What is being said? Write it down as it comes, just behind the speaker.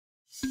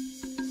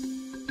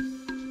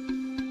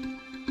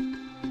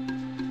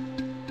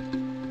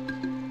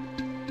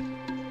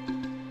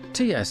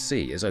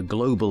TSC is a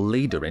global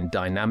leader in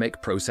dynamic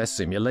process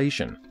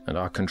simulation, and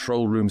our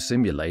control room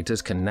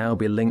simulators can now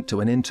be linked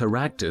to an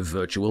interactive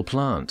virtual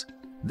plant.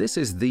 This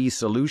is the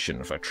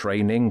solution for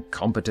training,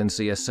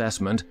 competency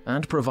assessment,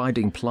 and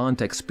providing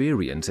plant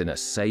experience in a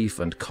safe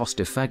and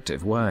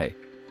cost-effective way.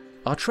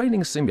 Our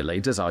training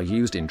simulators are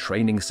used in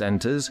training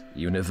centers,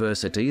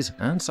 universities,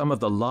 and some of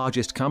the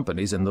largest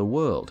companies in the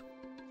world.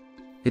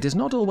 It is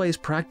not always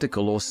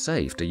practical or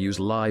safe to use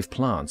live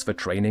plants for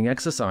training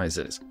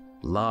exercises.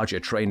 Larger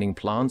training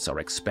plants are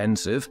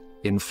expensive,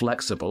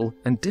 inflexible,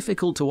 and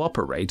difficult to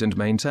operate and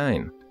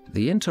maintain.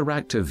 The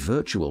interactive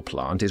virtual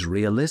plant is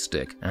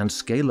realistic and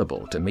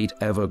scalable to meet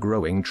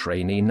ever-growing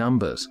trainee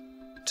numbers.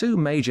 Two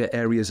major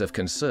areas of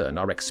concern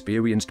are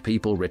experienced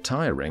people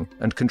retiring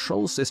and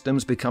control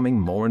systems becoming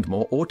more and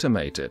more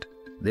automated.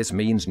 This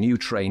means new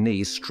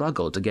trainees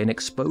struggle to gain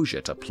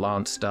exposure to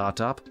plant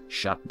startup,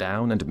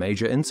 shutdown, and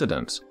major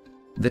incidents.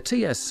 The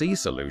TSC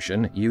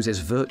solution uses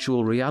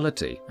virtual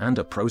reality and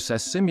a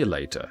process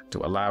simulator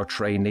to allow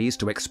trainees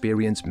to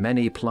experience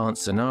many plant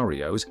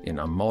scenarios in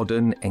a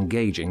modern,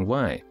 engaging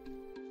way.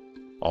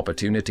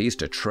 Opportunities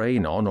to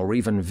train on or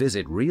even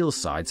visit real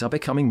sites are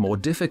becoming more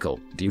difficult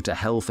due to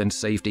health and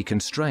safety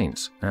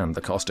constraints and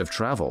the cost of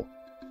travel.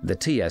 The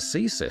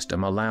TSC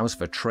system allows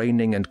for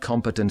training and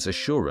competence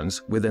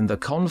assurance within the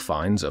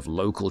confines of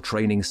local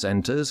training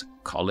centers,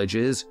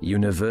 colleges,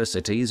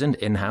 universities, and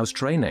in-house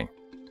training.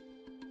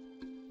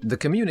 The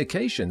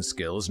communication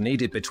skills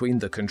needed between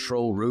the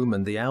control room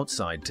and the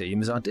outside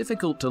teams are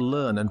difficult to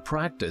learn and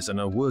practice in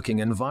a working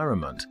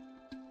environment.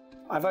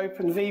 I've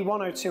opened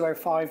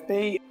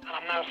V10205B.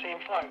 I'm now seeing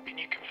flow. Can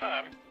you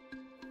confirm?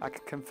 I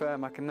can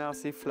confirm I can now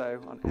see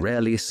flow.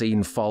 Rarely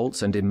seen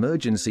faults and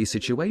emergency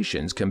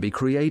situations can be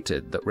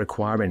created that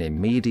require an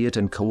immediate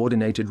and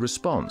coordinated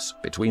response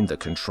between the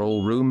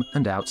control room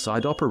and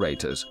outside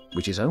operators,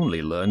 which is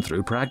only learned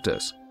through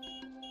practice.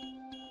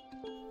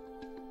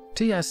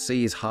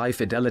 TSC's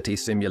high-fidelity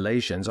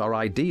simulations are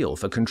ideal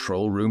for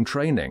control room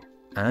training,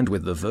 and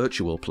with the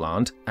virtual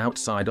plant,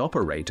 outside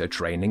operator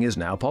training is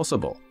now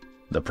possible.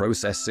 The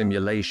process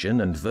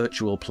simulation and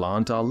virtual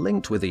plant are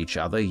linked with each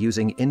other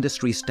using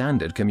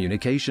industry-standard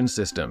communication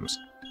systems.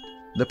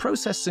 The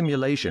process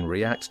simulation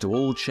reacts to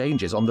all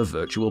changes on the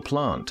virtual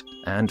plant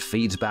and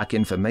feeds back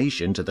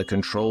information to the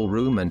control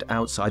room and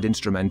outside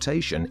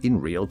instrumentation in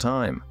real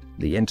time.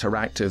 The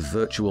interactive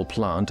virtual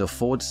plant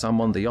affords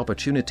someone the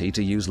opportunity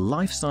to use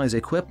life-size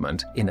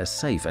equipment in a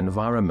safe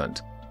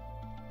environment.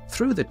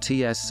 Through the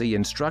TSC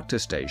instructor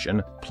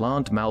station,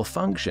 plant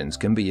malfunctions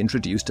can be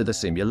introduced to the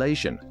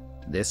simulation.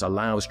 This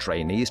allows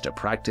trainees to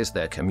practice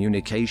their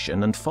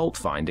communication and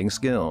fault-finding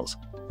skills.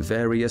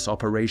 Various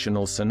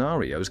operational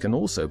scenarios can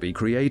also be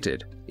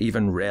created,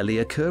 even rarely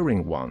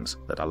occurring ones,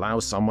 that allow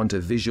someone to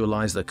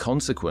visualize the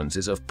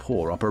consequences of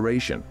poor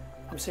operation.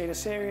 I'm seeing a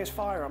serious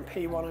fire on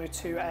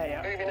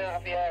P102A. Moving out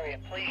of the area.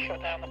 Please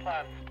shut down the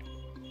plant.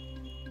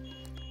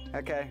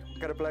 Okay,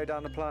 got to blow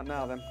down the plant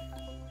now then.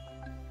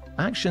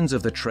 Actions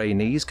of the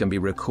trainees can be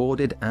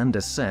recorded and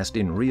assessed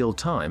in real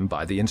time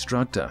by the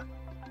instructor.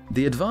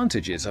 The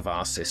advantages of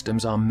our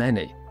systems are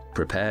many.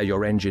 Prepare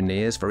your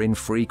engineers for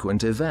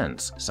infrequent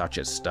events such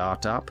as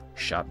startup,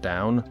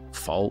 shutdown,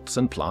 faults,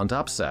 and plant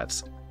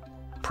upsets.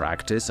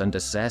 Practice and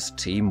assess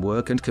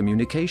teamwork and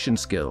communication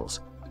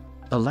skills.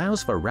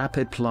 Allows for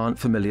rapid plant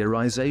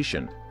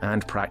familiarization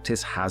and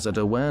practice hazard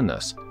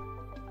awareness.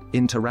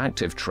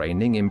 Interactive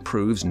training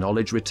improves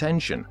knowledge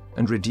retention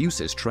and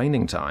reduces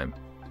training time.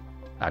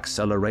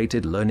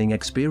 Accelerated learning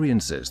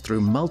experiences through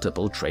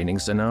multiple training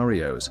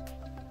scenarios.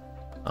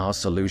 Our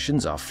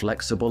solutions are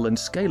flexible and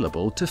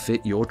scalable to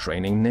fit your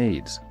training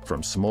needs,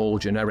 from small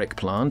generic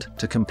plant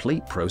to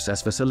complete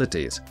process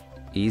facilities.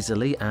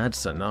 Easily add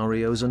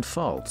scenarios and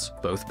faults,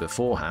 both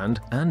beforehand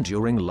and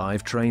during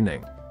live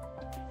training.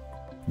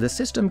 The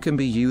system can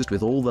be used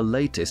with all the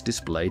latest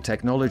display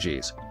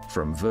technologies,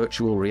 from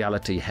virtual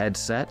reality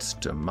headsets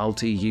to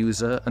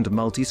multi-user and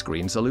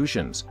multi-screen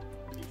solutions.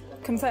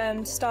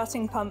 Confirmed,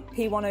 starting pump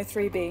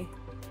P103B.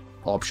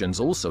 Options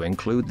also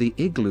include the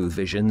Igloo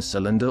Vision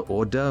cylinder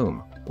or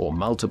dome, or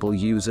multiple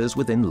users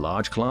within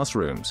large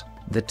classrooms.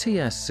 The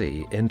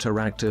TSC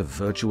Interactive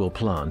Virtual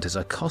Plant is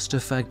a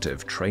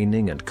cost-effective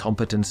training and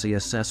competency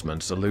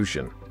assessment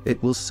solution.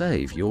 It will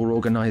save your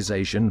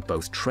organization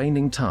both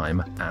training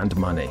time and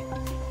money.